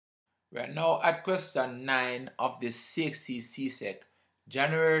We are now at question 9 of the CXC CSEC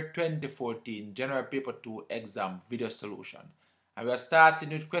January 2014 General Paper 2 exam video solution. And we are starting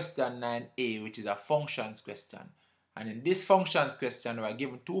with question 9a, which is a functions question. And in this functions question, we are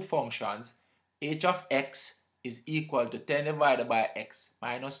given two functions. H of x is equal to 10 divided by x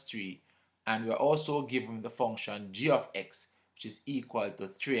minus 3. And we are also given the function g of x, which is equal to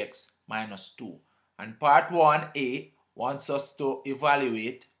 3x minus 2. And part 1a wants us to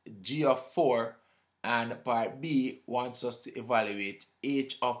evaluate g of 4, and part B wants us to evaluate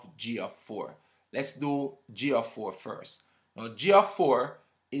h of g of 4. Let's do g of 4 first. Now g of 4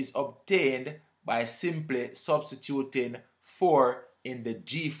 is obtained by simply substituting 4 in the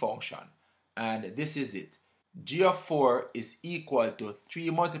g function, and this is it. G of 4 is equal to 3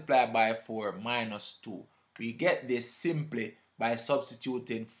 multiplied by 4 minus 2. We get this simply by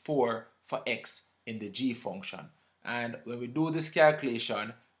substituting 4 for x in the g function, and when we do this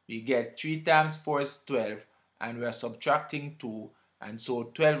calculation, we get 3 times 4 is 12, and we are subtracting 2, and so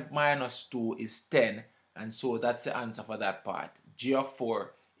 12 minus 2 is 10, and so that's the answer for that part. G of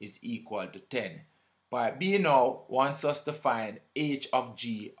 4 is equal to 10. Part B now wants us to find h of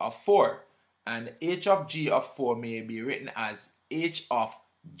g of 4, and h of g of 4 may be written as h of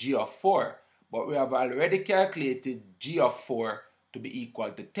g of 4, but we have already calculated g of 4 to be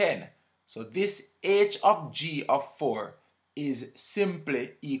equal to 10. So this h of g of 4 is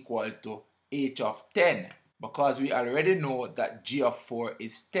simply equal to h of 10, because we already know that g of 4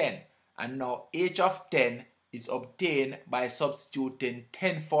 is 10, and now h of 10 is obtained by substituting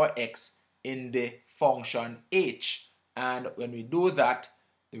 10 for x in the function h, and when we do that,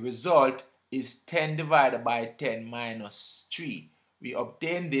 the result is 10 divided by 10 minus 3. We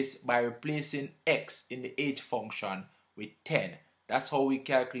obtain this by replacing x in the h function with 10. That's how we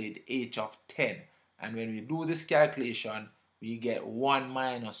calculate h of 10, and when we do this calculation, we get 1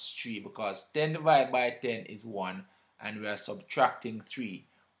 minus 3, because 10 divided by 10 is 1, and we are subtracting 3.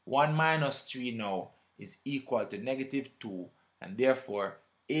 1 minus 3 now is equal to negative 2, and therefore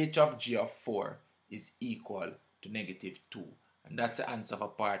h of g of 4 is equal to negative 2. And that's the answer for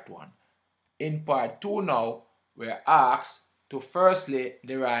part 1. In part 2 now, we are asked to firstly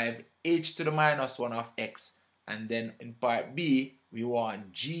derive h to the minus 1 of x, and then in part B, we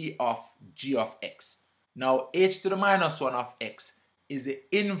want g of x. Now, h to the minus 1 of x is the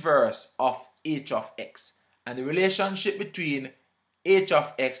inverse of h of x. And the relationship between h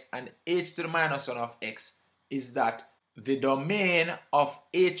of x and h to the minus 1 of x is that the domain of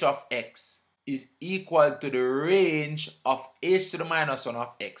h of x is equal to the range of h to the minus 1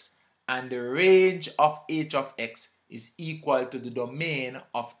 of x, and the range of h of x is equal to the domain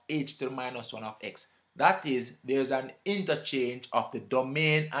of h to the minus 1 of x. That is, there's an interchange of the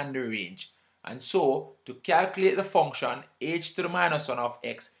domain and the range. And so, to calculate the function h to the minus 1 of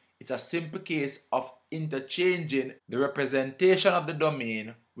x, it's a simple case of interchanging the representation of the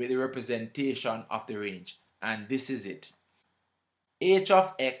domain with the representation of the range. And this is it. H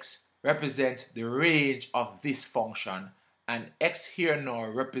of x represents the range of this function, and x here now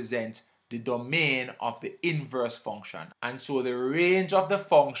represents the domain of the inverse function. And so the range of the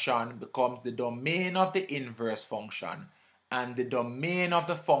function becomes the domain of the inverse function, and the domain of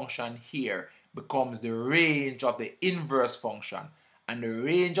the function here becomes the range of the inverse function, and the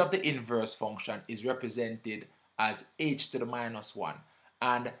range of the inverse function is represented as h to the minus 1.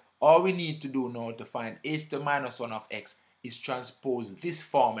 And all we need to do now to find h to the minus 1 of x is transpose this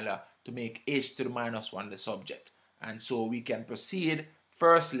formula to make h to the minus 1 the subject. And so we can proceed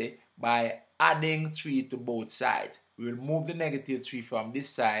firstly by adding 3 to both sides. We will move the negative 3 from this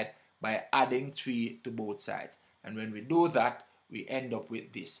side by adding 3 to both sides. And when we do that, we end up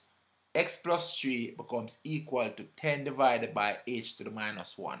with this. X plus 3 becomes equal to 10 divided by h to the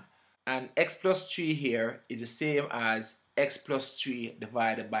minus 1. And x plus 3 here is the same as x plus 3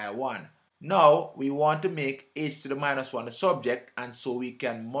 divided by 1. Now, we want to make h to the minus 1 the subject, and so we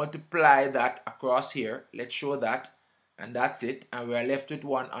can multiply that across here. Let's show that. And that's it. And we are left with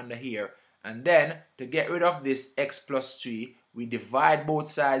 1 under here. And then, to get rid of this x plus 3, we divide both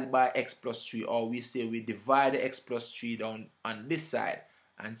sides by x plus 3, or we say we divide the x plus 3 down on this side.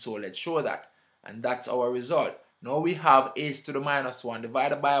 And so let's show that. And that's our result. Now we have h to the minus 1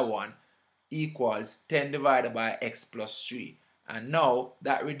 divided by 1 equals 10 divided by x plus 3. And now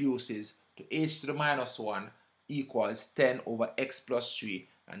that reduces to h to the minus 1 equals 10 over x plus 3.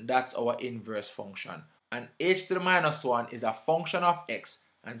 And that's our inverse function. And h to the minus 1 is a function of x.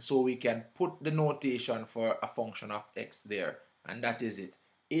 And so we can put the notation for a function of x there. And that is it.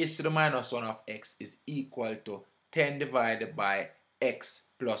 H to the minus 1 of x is equal to 10 divided by x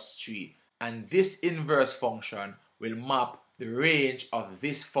plus 3. And this inverse function will map the range of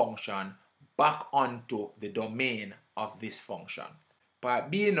this function back onto the domain of this function. Part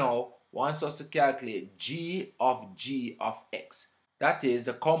B now wants us to calculate g of x. That is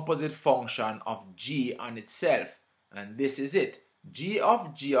the composite function of g on itself. And this is it. G of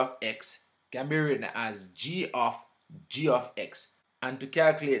x can be written as g of x. And to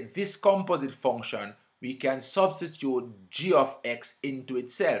calculate this composite function, we can substitute g of x into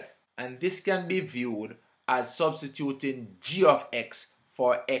itself. And this can be viewed as substituting g of x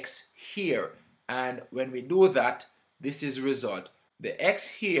for x here. And when we do that, this is the result. The x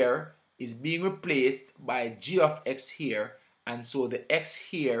here is being replaced by g of x here. And so the x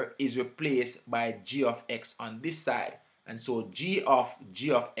here is replaced by g of x on this side. And so g of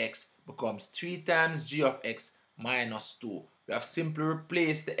x becomes 3 times g of x minus 2. We have simply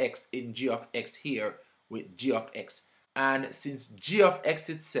replaced the x in g of x here with g of x. And since g of x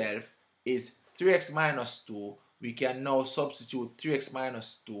itself is 3x minus 2, we can now substitute 3x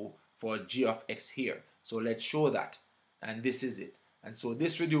minus 2 for g of x here. So let's show that. And this is it. And so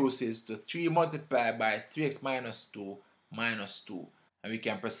this reduces to 3 multiplied by 3x minus 2 minus 2. And we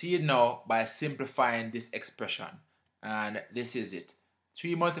can proceed now by simplifying this expression. And this is it.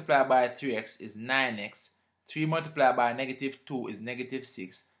 3 multiplied by 3x is 9x. 3 multiplied by negative 2 is negative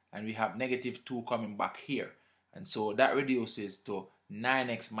 6. And we have negative 2 coming back here. And so that reduces to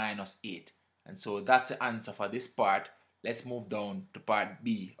 9x minus 8. And so that's the answer for this part. Let's move down to part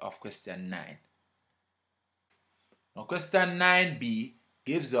B of question 9. Now question 9b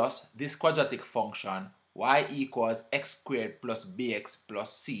gives us this quadratic function y equals x squared plus bx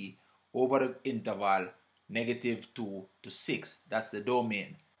plus c over the interval negative 2 to 6. That's the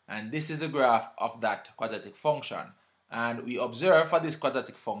domain. And this is a graph of that quadratic function. And we observe for this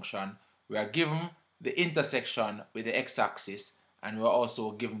quadratic function, we are given the intersection with the x-axis, and we are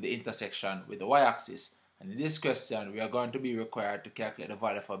also given the intersection with the y-axis. And in this question, we are going to be required to calculate the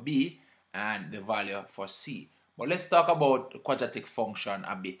value for b and the value for c. But let's talk about the quadratic function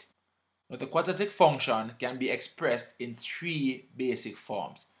a bit. Now, the quadratic function can be expressed in 3 basic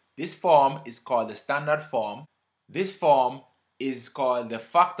forms. This form is called the standard form. This form is called the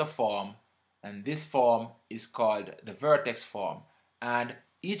factor form. And this form is called the vertex form. And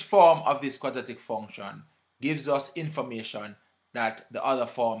each form of this quadratic function gives us information that the other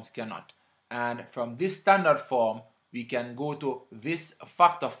forms cannot. And from this standard form, we can go to this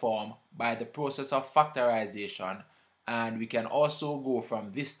factor form by the process of factorization, and we can also go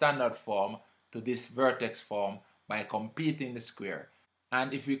from this standard form to this vertex form by completing the square.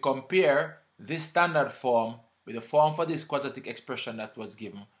 And if we compare this standard form with the form for this quadratic expression that was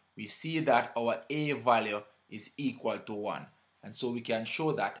given, we see that our a value is equal to 1. And so we can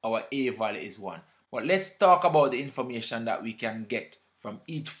show that our a value is 1. But let's talk about the information that we can get from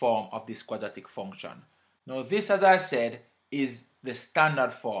each form of this quadratic function. Now this, as I said, is the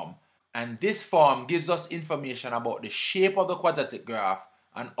standard form, and this form gives us information about the shape of the quadratic graph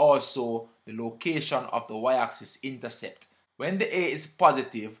and also the location of the y-axis intercept. When the a is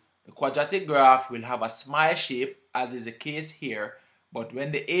positive, the quadratic graph will have a smile shape, as is the case here, but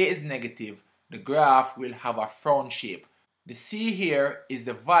when the a is negative, the graph will have a frown shape. The c here is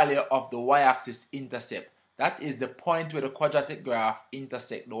the value of the y-axis intercept. That is the point where the quadratic graph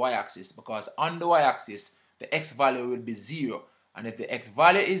intersects the y-axis, because on the y-axis, the x value will be 0. And if the x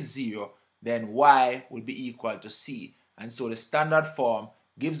value is 0, then y will be equal to c. And so the standard form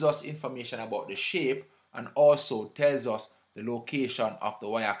gives us information about the shape and also tells us the location of the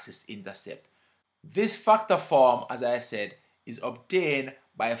y-axis intercept. This factor form, as I said, is obtained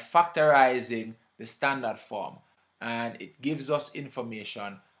by factorizing the standard form. And it gives us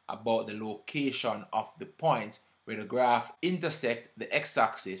information about the location of the points where the graph intersects the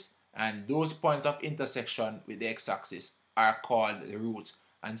x-axis, and those points of intersection with the x-axis are called the roots.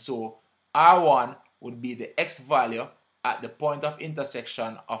 And so R1 would be the x value at the point of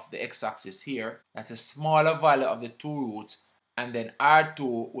intersection of the x-axis here. That's a smaller value of the two roots. And then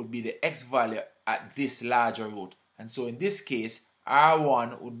R2 would be the x value at this larger root. And so in this case,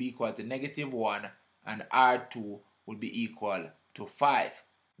 R1 would be equal to -1 and R2 would be equal to 5.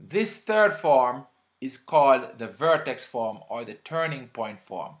 This third form is called the vertex form or the turning point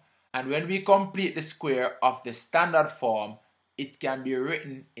form. And when we complete the square of the standard form, it can be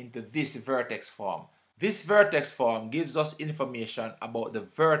written into this vertex form. This vertex form gives us information about the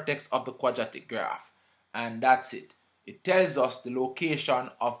vertex of the quadratic graph. And that's it. It tells us the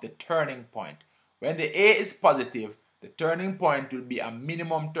location of the turning point. When the a is positive, the turning point will be a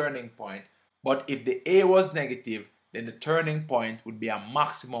minimum turning point. But if the a was negative, then the turning point would be a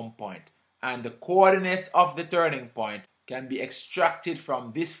maximum point. And the coordinates of the turning point can be extracted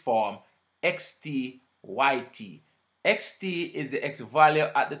from this form xt, yt. xt is the x value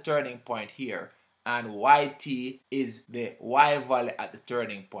at the turning point here, and yt is the y value at the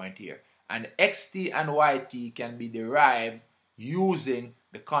turning point here. And xt and yt can be derived using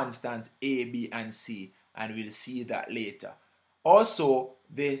the constants a, b, and c, and we'll see that later. Also,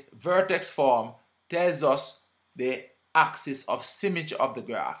 the vertex form tells us the axis of symmetry of the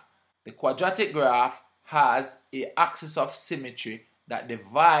graph. The quadratic graph has an axis of symmetry that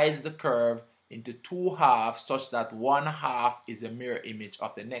divides the curve into two halves such that one half is a mirror image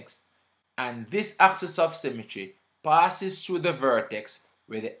of the next. And this axis of symmetry passes through the vertex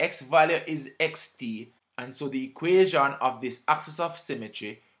where the x value is xt, and so the equation of this axis of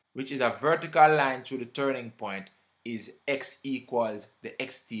symmetry, which is a vertical line through the turning point, is x equals the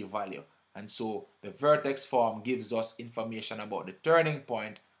xt value. And so the vertex form gives us information about the turning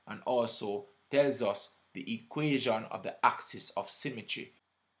point and also tells us the equation of the axis of symmetry.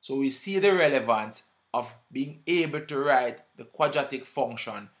 So we see the relevance of being able to write the quadratic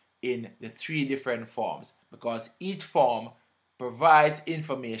function in the three different forms, because each form provides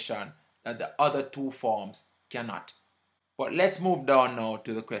information that the other two forms cannot. But let's move down now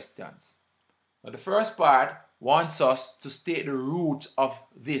to the questions. Now the first part wants us to state the roots of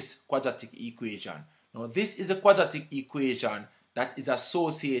this quadratic equation. Now this is a quadratic equation that is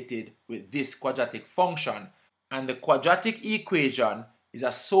associated with this quadratic function, and the quadratic equation is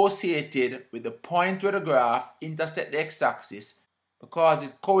associated with the point where the graph intersects the x-axis because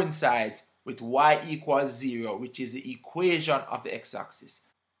it coincides with y equals 0, which is the equation of the x-axis.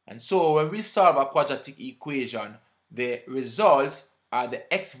 And so when we solve a quadratic equation, the results are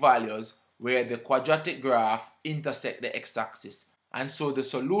the x values where the quadratic graph intersects the x-axis. And so the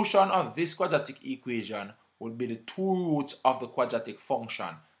solution of this quadratic equation would be the two roots of the quadratic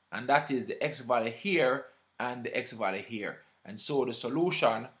function, and that is the x value here and the x value here. And so the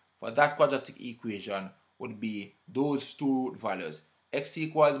solution for that quadratic equation would be those two root values, x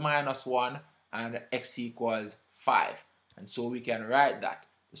equals -1 and x equals 5. And so we can write that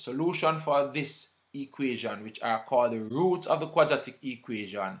the solution for this equation, which are called the roots of the quadratic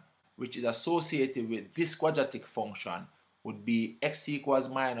equation, which is associated with this quadratic function, would be x equals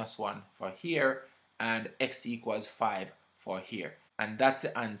 -1 for here and x equals 5 for here. And that's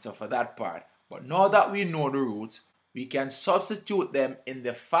the answer for that part. But now that we know the roots, we can substitute them in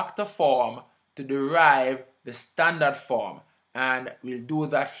the factor form to derive the standard form. And we'll do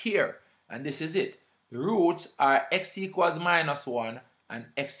that here. And this is it. The roots are x equals -1 and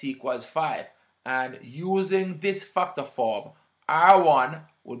x equals 5. And using this factor form, R1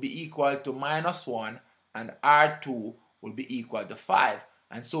 would be equal to -1 and R2 would be equal to 5.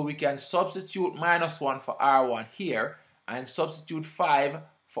 And so we can substitute -1 for R1 here and substitute 5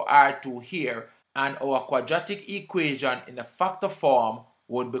 for R2 here, and our quadratic equation in the factor form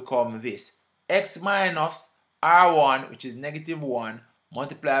would become this: x minus R1, which is -1,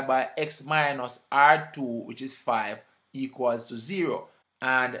 multiplied by x minus R2, which is 5, equals to 0.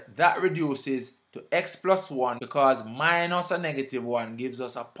 And that reduces to x plus 1 because minus a -1 gives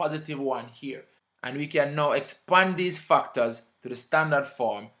us a +1 here. And we can now expand these factors to the standard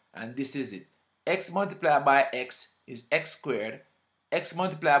form, and this is it. X multiplied by x is x squared, x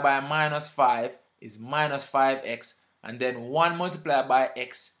multiplied by -5 is -5x, and then 1 multiplied by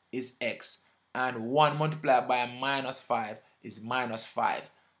x is x, and 1 multiplied by -5 is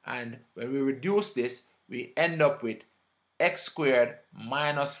 -5. And when we reduce this, we end up with x squared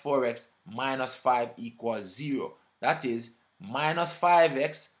minus 4x minus 5 equals 0. That is,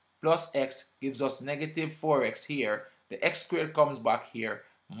 -5x plus x gives us -4x here. The x squared comes back here,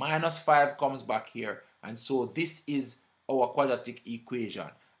 -5 comes back here, and so this is our quadratic equation.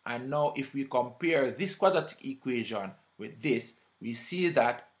 And now if we compare this quadratic equation with this, we see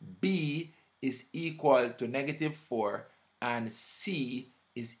that b is equal to -4 and c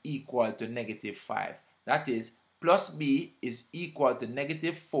is equal to -5. That is, plus b is equal to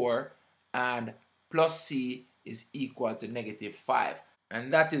 -4 and plus c is equal to -5.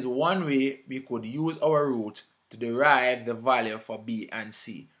 And that is one way we could use our root to derive the value for b and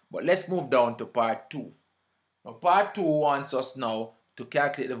c. But let's move down to part 2. Now part 2 wants us now to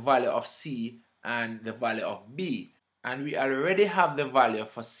calculate the value of c and the value of b. And we already have the value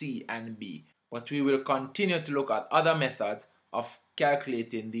for c and b, but we will continue to look at other methods of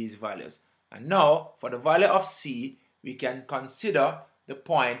calculating these values. And now for the value of c, we can consider the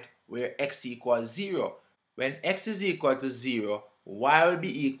point where x equals 0. When x is equal to 0, y will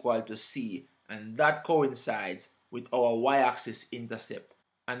be equal to c, and that coincides with our y-axis intercept.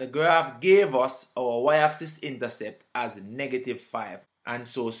 And the graph gave us our y-axis intercept as -5, and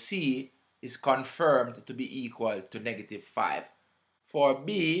so c is confirmed to be equal to -5. For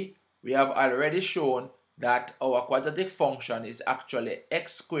b, we have already shown that our quadratic function is actually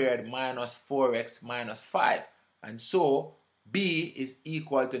x squared minus 4x minus 5. And so b is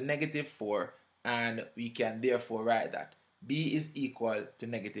equal to negative 4, and we can therefore write that b is equal to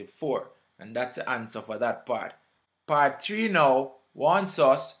negative 4. And that's the answer for that part. Part 3 now wants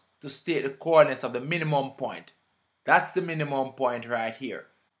us to state the coordinates of the minimum point. That's the minimum point right here.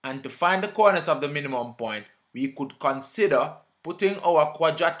 And to find the coordinates of the minimum point, we could consider putting our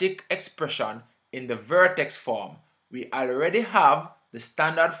quadratic expression in the vertex form. We already have the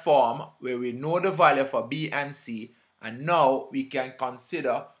standard form where we know the value for b and c, and now we can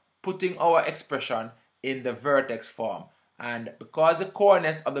consider putting our expression in the vertex form. And because the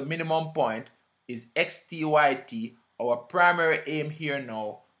coordinates of the minimum point is xt, yt, our primary aim here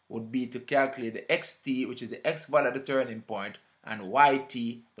now would be to calculate the xt, which is the x value at the turning point, and yt,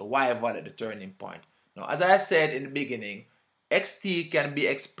 the y value at the turning point. Now, as I said in the beginning, xt can be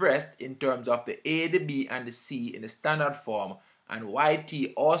expressed in terms of the a, the b, and the c in the standard form, and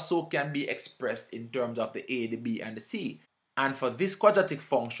yt also can be expressed in terms of the a, the b, and the c. And for this quadratic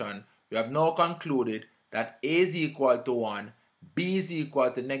function, we have now concluded that a is equal to 1, b is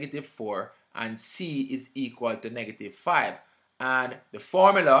equal to negative 4, and c is equal to negative 5. And the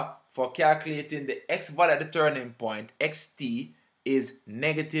formula for calculating the x value at the turning point, xt, is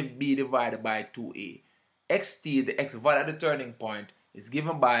negative b divided by 2a. xt, the x value at the turning point, is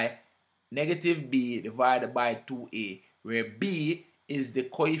given by negative b divided by 2a, where b is the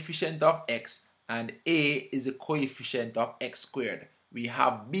coefficient of x and a is the coefficient of x squared. We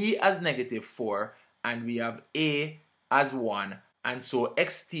have b as negative 4 and we have a as 1, and so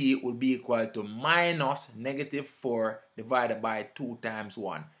xt will be equal to minus negative 4 divided by 2 times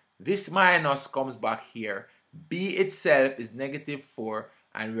 1. This minus comes back here. B itself is negative 4,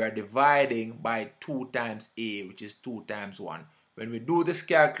 and we are dividing by 2 times a, which is 2 times 1. When we do this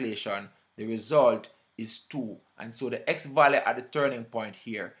calculation, the result is 2, and so the x value at the turning point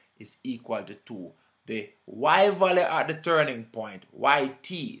here is equal to 2. The y value at the turning point,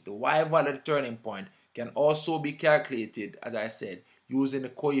 yt, the y value at the turning point, can also be calculated, as I said, using the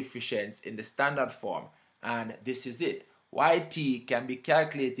coefficients in the standard form, and this is it. Yt can be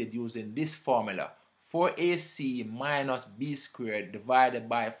calculated using this formula, 4ac minus b squared divided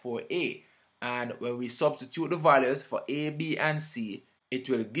by 4a. And when we substitute the values for a, b, and c, it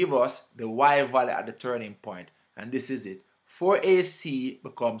will give us the y value at the turning point. And this is it. 4ac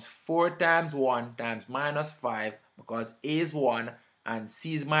becomes 4 times 1 times minus 5, because a is 1 and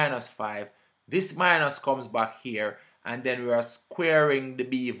c is minus 5. This minus comes back here, and then we are squaring the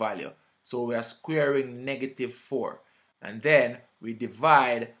b value. So we are squaring negative 4. And then we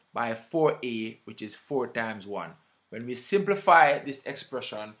divide by 4a, which is 4 times 1. When we simplify this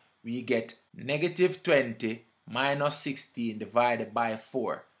expression, we get negative 20 minus 16 divided by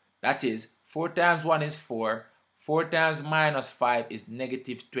 4. That is, 4 times 1 is 4. 4 times minus 5 is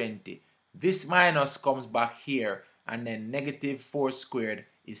negative 20. This minus comes back here, and then negative 4 squared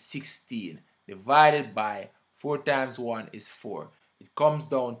is 16 divided by 4 times 1 is 4. It comes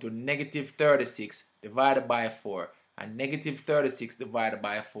down to negative 36 divided by 4. And negative 36 divided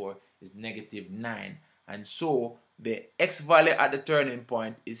by 4 is negative 9. And so the x value at the turning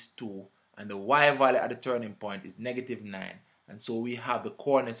point is 2, and the y value at the turning point is negative 9. And so we have the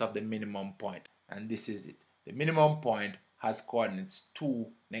coordinates of the minimum point, and this is it. The minimum point has coordinates 2,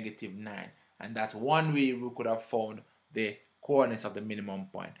 negative 9. And that's one way we could have found the coordinates of the minimum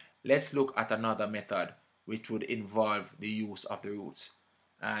point. Let's look at another method which would involve the use of the roots.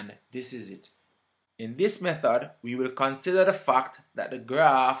 And this is it. In this method, we will consider the fact that the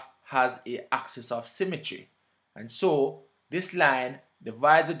graph has an axis of symmetry. And so, this line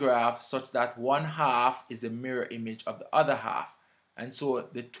divides the graph such that one half is a mirror image of the other half. And so,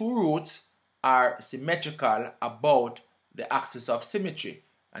 the two roots are symmetrical about the axis of symmetry.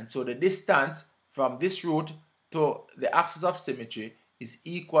 And so, the distance from this root to the axis of symmetry is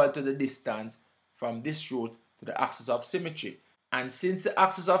equal to the distance from this root to the axis of symmetry. And since the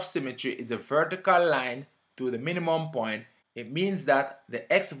axis of symmetry is a vertical line to the minimum point, it means that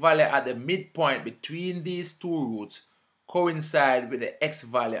the x value at the midpoint between these two roots coincide with the x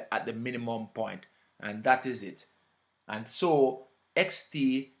value at the minimum point. And that is it. And so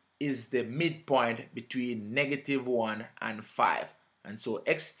xt is the midpoint between negative 1 and 5. And so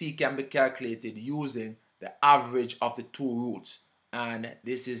xt can be calculated using the average of the two roots. And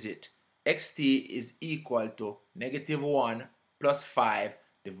this is it. Xt is equal to negative 1 plus 5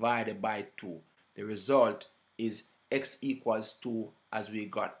 divided by 2. The result is x equals 2, as we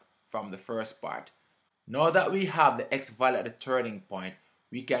got from the first part. Now that we have the x value at the turning point,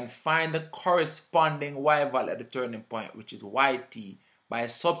 we can find the corresponding y value at the turning point, which is yt, by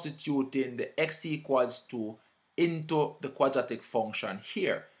substituting the x equals 2 into the quadratic function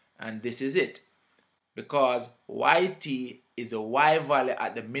here. And this is it. Because yt is a y value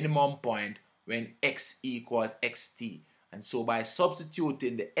at the minimum point when x equals xt. And so by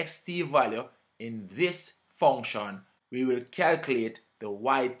substituting the xt value in this function, we will calculate the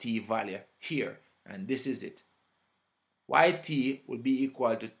yt value here. And this is it. Yt will be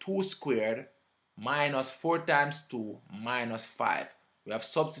equal to 2 squared minus 4 times 2 minus 5. We have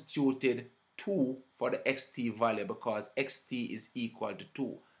substituted 2 for the xt value because xt is equal to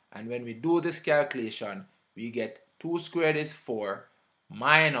 2. And when we do this calculation, we get 2 squared is 4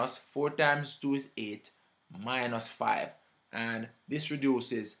 minus 4 times 2 is 8 minus 5. And this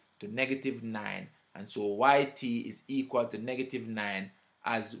reduces to negative 9. And so yt is equal to negative 9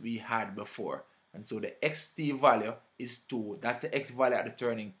 as we had before. And so the xt value is 2. That's the x value at the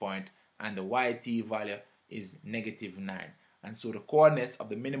turning point. And the yt value is negative 9. And so the coordinates of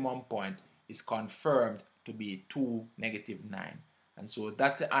the minimum point is confirmed to be 2, negative 9. And so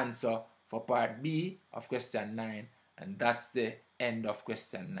that's the answer for part B of question 9. And that's the end of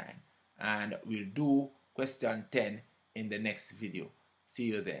question 9. And we'll do question 10 in the next video. See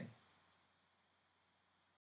you then.